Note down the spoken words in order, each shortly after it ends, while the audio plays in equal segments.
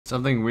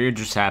Something weird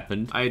just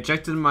happened. I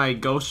ejected my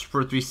Ghost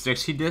for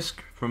 360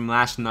 disc from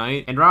last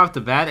night, and right off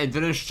the bat, it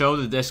didn't show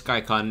the disc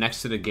icon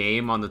next to the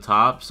game on the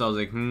top, so I was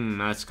like,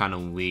 that's kind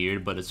of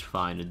weird, but it's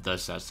fine. It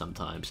does that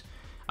sometimes.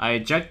 I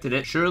ejected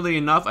it. Surely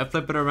enough, I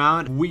flip it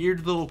around.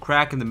 Weird little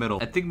crack in the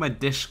middle. I think my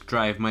disk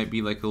drive might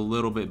be like a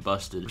little bit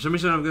busted. For some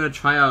reason, I'm gonna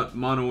try out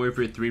Modern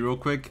Warfare 3 real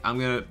quick. I'm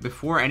gonna,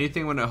 before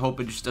anything, I'm gonna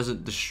hope it just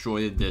doesn't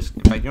destroy the disc.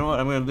 In fact, you know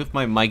what? I'm gonna lift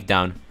my mic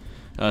down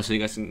so you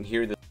guys can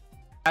hear this.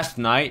 Last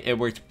night, it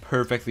worked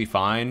perfectly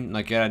fine.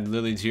 Like, it had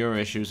literally zero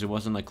issues. It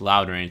wasn't, like,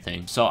 loud or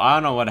anything. So, I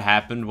don't know what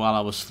happened while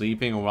I was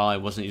sleeping or while I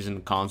wasn't using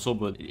the console,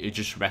 but it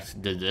just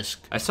wrecked the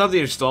disc. I still have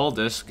the installed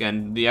disc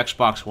and the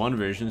Xbox One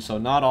version, so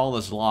not all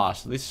is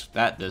lost. At least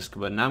that disc.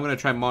 But now I'm gonna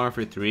try Modern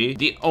Warfare 3.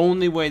 The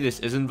only way this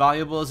isn't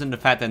valuable is in the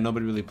fact that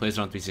nobody really plays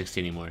it on 360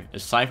 anymore.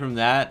 Aside from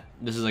that,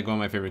 this is, like, one of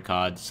my favorite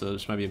CODs, so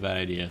this might be a bad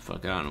idea.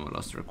 Fuck, I don't know what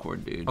else to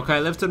record, dude. Okay, I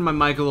lifted my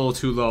mic a little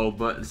too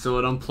low, so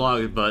it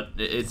unplugged, but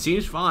it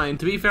seems fine.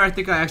 To be fair, I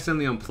think I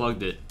accidentally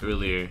unplugged it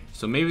earlier,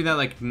 so maybe that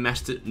like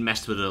messed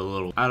with it a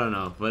little. I don't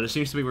know, but it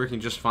seems to be working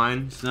just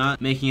fine. It's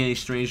not making any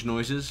strange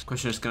noises.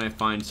 Question is, can I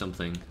find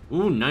something?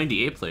 Ooh,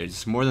 98 players.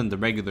 It's more than the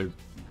regular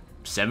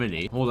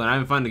 70. Hold on, I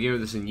haven't found a game of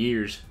this in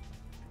years.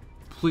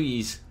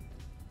 Please.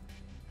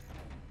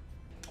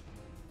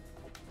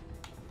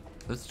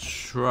 Let's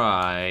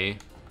try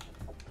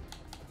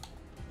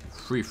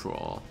free for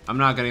all. I'm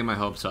not getting my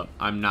hopes up.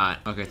 I'm not.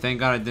 Okay,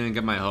 thank God I didn't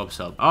get my hopes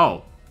up.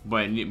 Oh.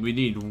 But we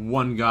need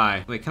one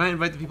guy. Wait, can I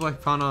invite the people I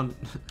found on?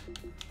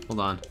 Hold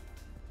on.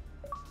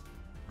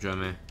 Join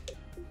me.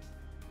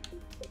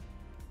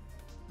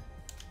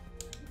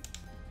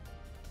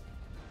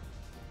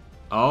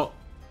 Oh,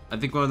 I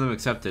think one of them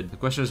accepted. The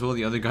question is, will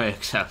the other guy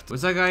accept?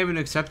 Was that guy even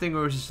accepting,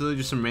 or was this literally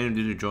just some random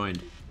dude who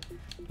joined?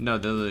 No,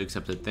 they literally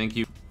accepted. Thank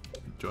you.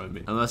 Join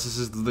me. Unless this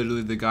is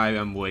literally the guy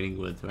I'm waiting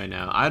with right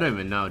now. I don't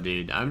even know,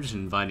 dude. I'm just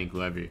inviting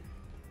whoever.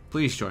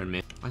 Please join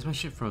me. Why is my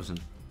shit frozen?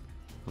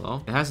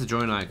 Hello? It has the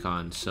join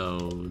icon, so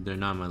they're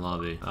not in my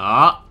lobby.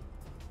 Ah!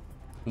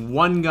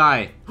 One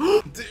guy.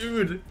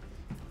 Dude!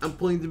 I'm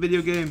playing the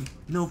video game.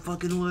 No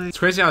fucking way. It's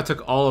crazy how it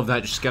took all of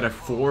that just to get a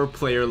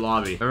 4-player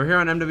lobby. Over here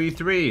on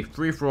MW3,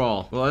 free for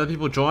all. Will other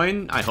people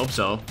join? I hope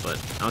so, but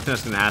I don't think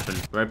that's gonna happen.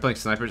 We're playing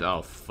snipers?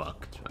 Oh,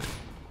 fuck.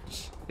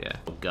 Yeah.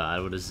 Oh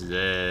god, what is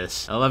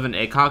this? 11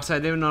 𝙎𝙬𝘽𝙎𝘽𝙀, I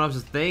didn't even know that was a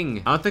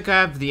thing. I don't think I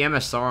have the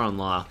MSR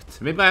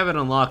unlocked. Maybe I have it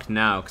unlocked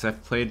now, because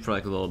I've played for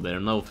like a little bit.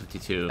 I'm level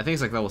 52. I think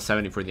it's like level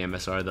 70 for the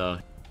MSR though.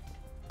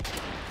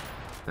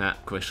 Ah,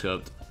 quick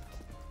scoped.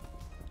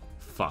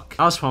 Fuck.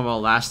 That was fun while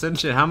it lasted.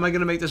 Shit, how am I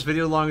gonna make this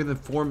video longer than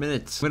 4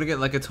 minutes? I'm gonna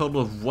get like a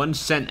total of 1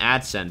 cent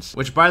AdSense.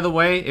 Which, by the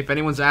way, if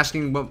anyone's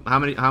asking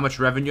how much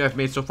revenue I've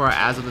made so far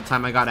as of the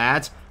time I got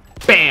ads,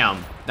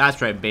 BAM!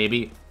 That's right,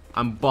 baby.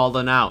 I'm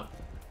balling out.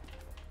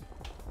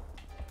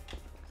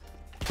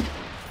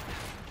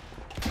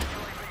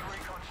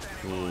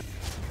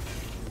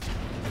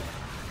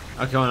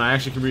 Okay, well, I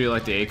actually can really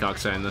like the 𝙎𝙬𝘽𝙎𝘽𝙎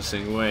sight in this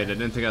thing. Wait, I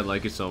didn't think I'd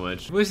like it so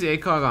much. Where's the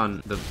𝙎𝙬𝘽𝑎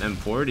on the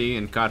M40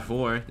 and COD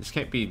 4? This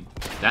can't be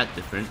that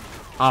different.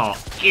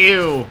 Oh,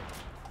 ew!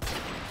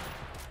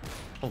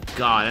 Oh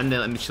god, and they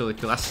let me steal the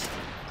kill. That's...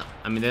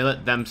 I mean, they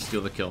let them steal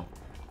the kill.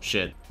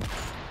 Shit.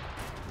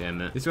 Damn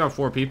it. These got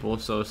 4 people,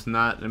 so it's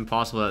not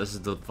impossible that this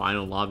is the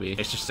final lobby.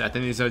 It's just, I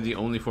think these are the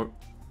only 4...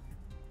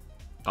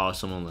 Oh,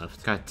 someone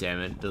left. God damn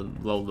it. The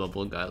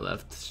low-level guy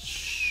left.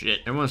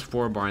 Shit. Everyone's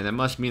 4-barring. That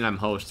must mean I'm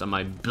host on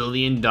my $1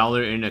 billion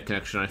internet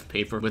connection I've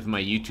paid for with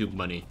my YouTube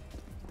money.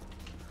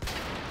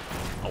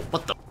 Oh,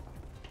 what the?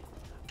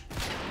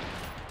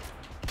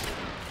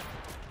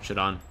 Shit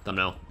on.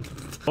 Thumbnail.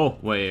 Oh,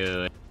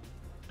 wait.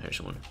 Here's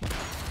someone.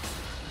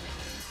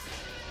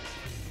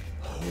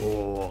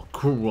 Oh,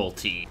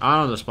 cruelty. I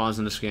don't know the spawns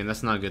in this game.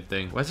 That's not a good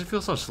thing. Why does it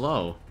feel so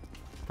slow?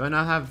 Do I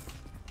not have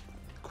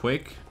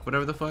quick?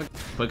 Whatever the fuck?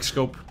 Quick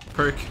scope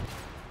perk?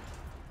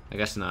 I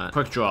guess not.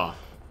 Quick draw.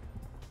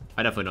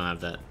 I definitely don't have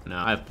that. No,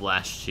 I have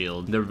blast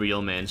shield. The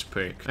real man's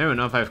perk. I don't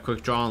know if I have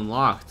quick draw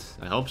unlocked.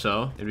 I hope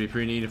so. It'd be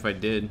pretty neat if I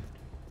did.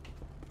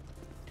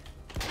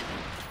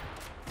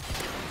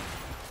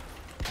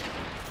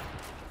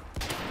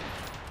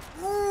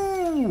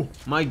 Ooh,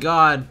 my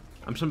god.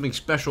 I'm something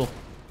special.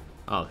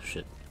 Oh,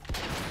 shit.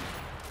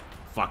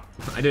 Fuck.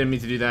 I didn't mean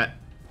to do that.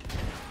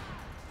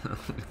 Oh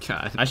my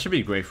god. I should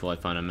be grateful I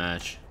found a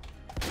match.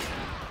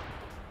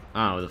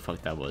 I don't know what the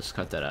fuck that was.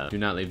 Cut that out. Do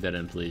not leave that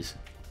in, please.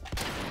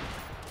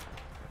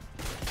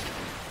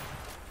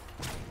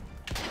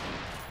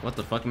 What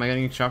the fuck? Am I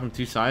getting shot from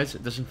 2 sides?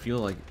 It doesn't feel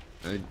like...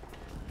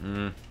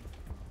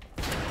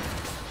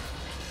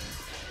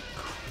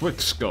 Quick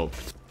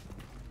scoped.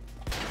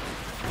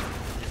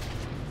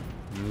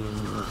 You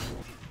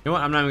know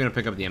what? I'm not even gonna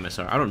pick up the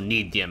MSR. I don't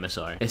need the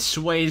MSR. It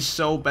sways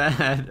so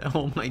bad.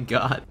 Oh my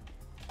god.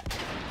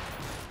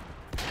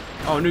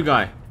 Oh, new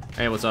guy.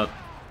 Hey, what's up?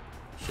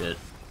 Shit.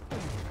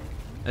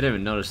 I didn't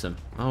even notice them.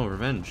 Oh,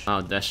 revenge. Oh,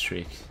 death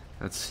streak.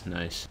 That's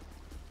nice.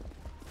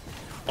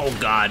 Oh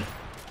god.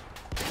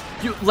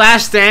 You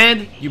last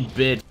stand? You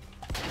bitch.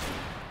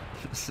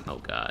 Oh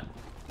god.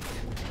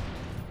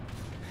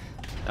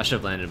 I should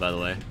have landed, by the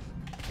way.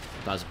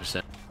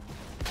 1000%.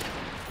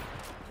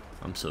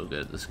 I'm so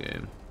good at this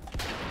game.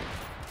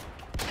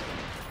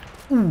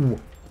 Ooh.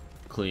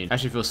 Clean.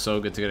 Actually feels so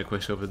good to get a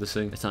quick scope of this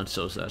thing. It sounds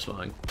so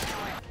satisfying.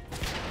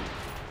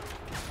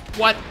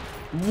 What?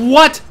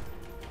 What?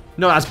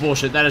 No, that's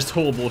bullshit. That is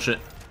total bullshit.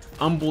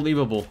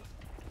 Unbelievable.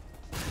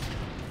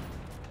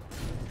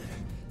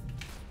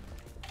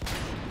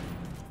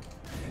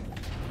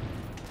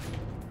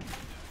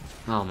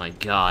 Oh my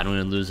god, I'm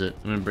gonna lose it.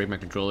 I'm gonna break my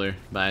controller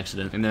by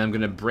accident. And then I'm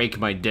gonna break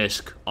my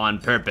disc on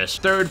purpose.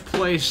 Third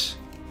place.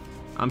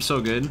 I'm so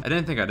good. I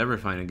didn't think I'd ever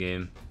find a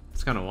game.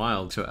 It's kind of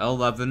wild. So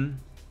L11. I'm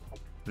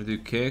gonna do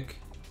kick.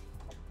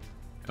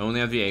 I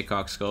only have the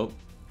ACOG scope.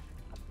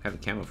 I have a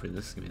camo for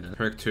this. Give me that.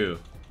 Perk 2.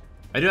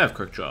 I do have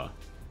quick draw.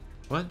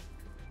 What?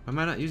 Why am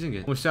I not using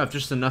it? We still have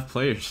just enough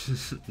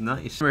players.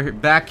 Nice. We're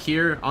back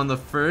here on the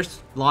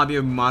first lobby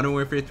of Modern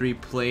Warfare 3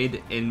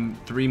 played in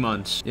 3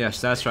 months. Yes,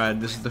 that's right.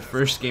 This is the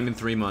first game in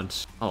 3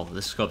 months. Oh,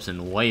 this scope's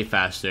in way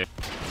faster.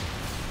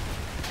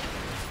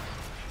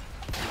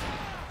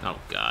 Oh,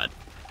 God.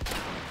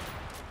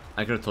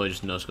 I could have totally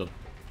just no-scope.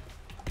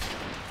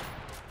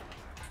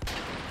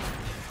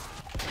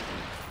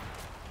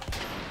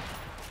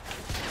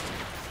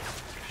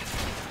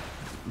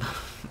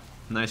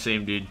 Nice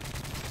aim, dude.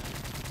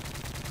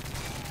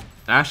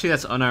 Actually,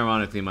 that's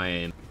unironically my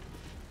aim.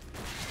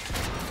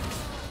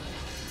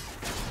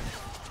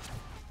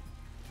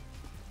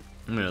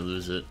 I'm gonna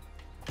lose it.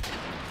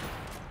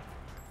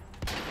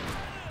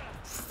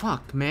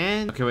 Fuck,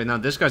 man. Okay, wait, now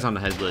this guy's on the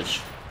head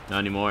glitch. Not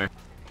anymore.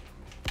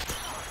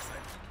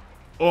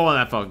 Oh,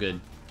 that felt good.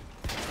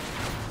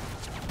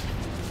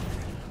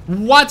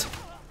 What?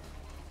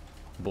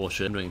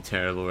 Bullshit. I'm doing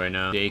terrible right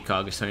now. The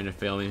ACOG is starting to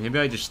fail me. Maybe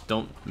I just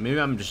don't. Maybe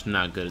I'm just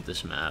not good at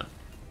this map.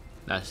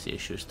 That's the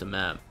issue, it's the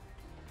map.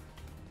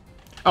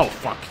 Oh,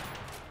 fuck.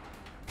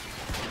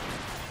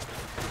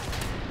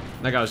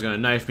 That guy was gonna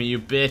knife me, you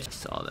bitch.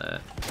 Saw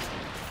that.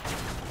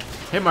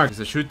 Hey, Marcus,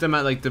 to shoot them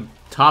at like the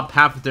top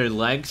half of their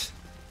legs.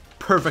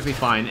 Perfectly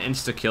fine.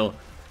 Insta kill.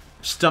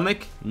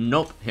 Stomach?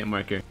 Nope. Hit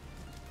marker.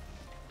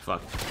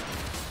 Fuck.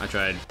 I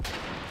tried.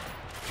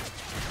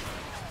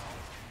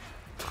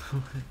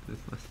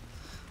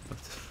 What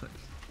the fuck?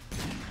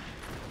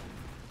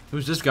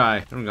 Who's this guy? I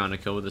haven't gotten a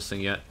kill with this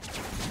thing yet.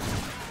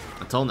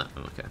 Until now.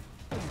 Okay.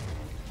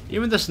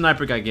 Even the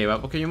sniper guy gave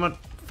up. Okay, you know what?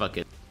 Fuck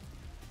it.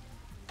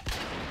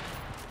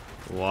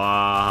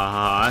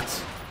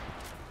 What?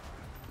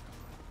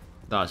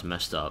 That was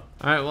messed up.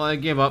 Alright, well, I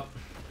gave up.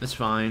 It's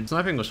fine.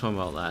 Sniping was fun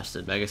while it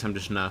lasted, but I guess I'm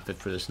just not fit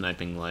for the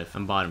sniping life.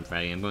 I'm bottom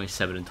fragging. I'm going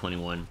 7 and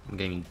 21. I'm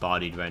getting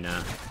bodied right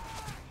now.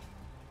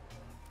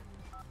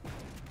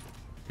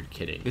 You're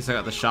kidding. At least I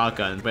got the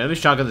shotgun. Wait, let me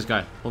shotgun this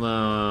guy. Hold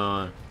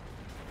on.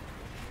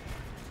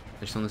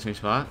 They're still in the same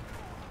spot?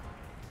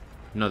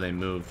 No, they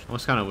moved. I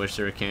almost kind of wish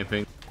they were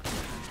camping.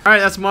 Alright,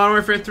 that's Modern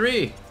Warfare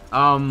 3.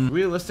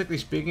 Realistically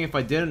speaking, if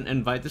I didn't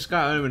invite this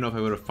guy, I don't even know if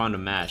I would have found a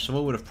match.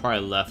 Someone would have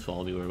probably left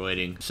while we were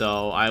waiting.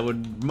 So I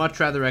would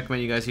much rather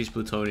recommend you guys use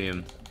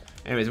plutonium.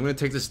 Anyways, I'm gonna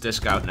take this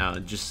disc out now,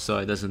 just so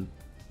it doesn't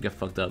get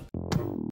fucked up.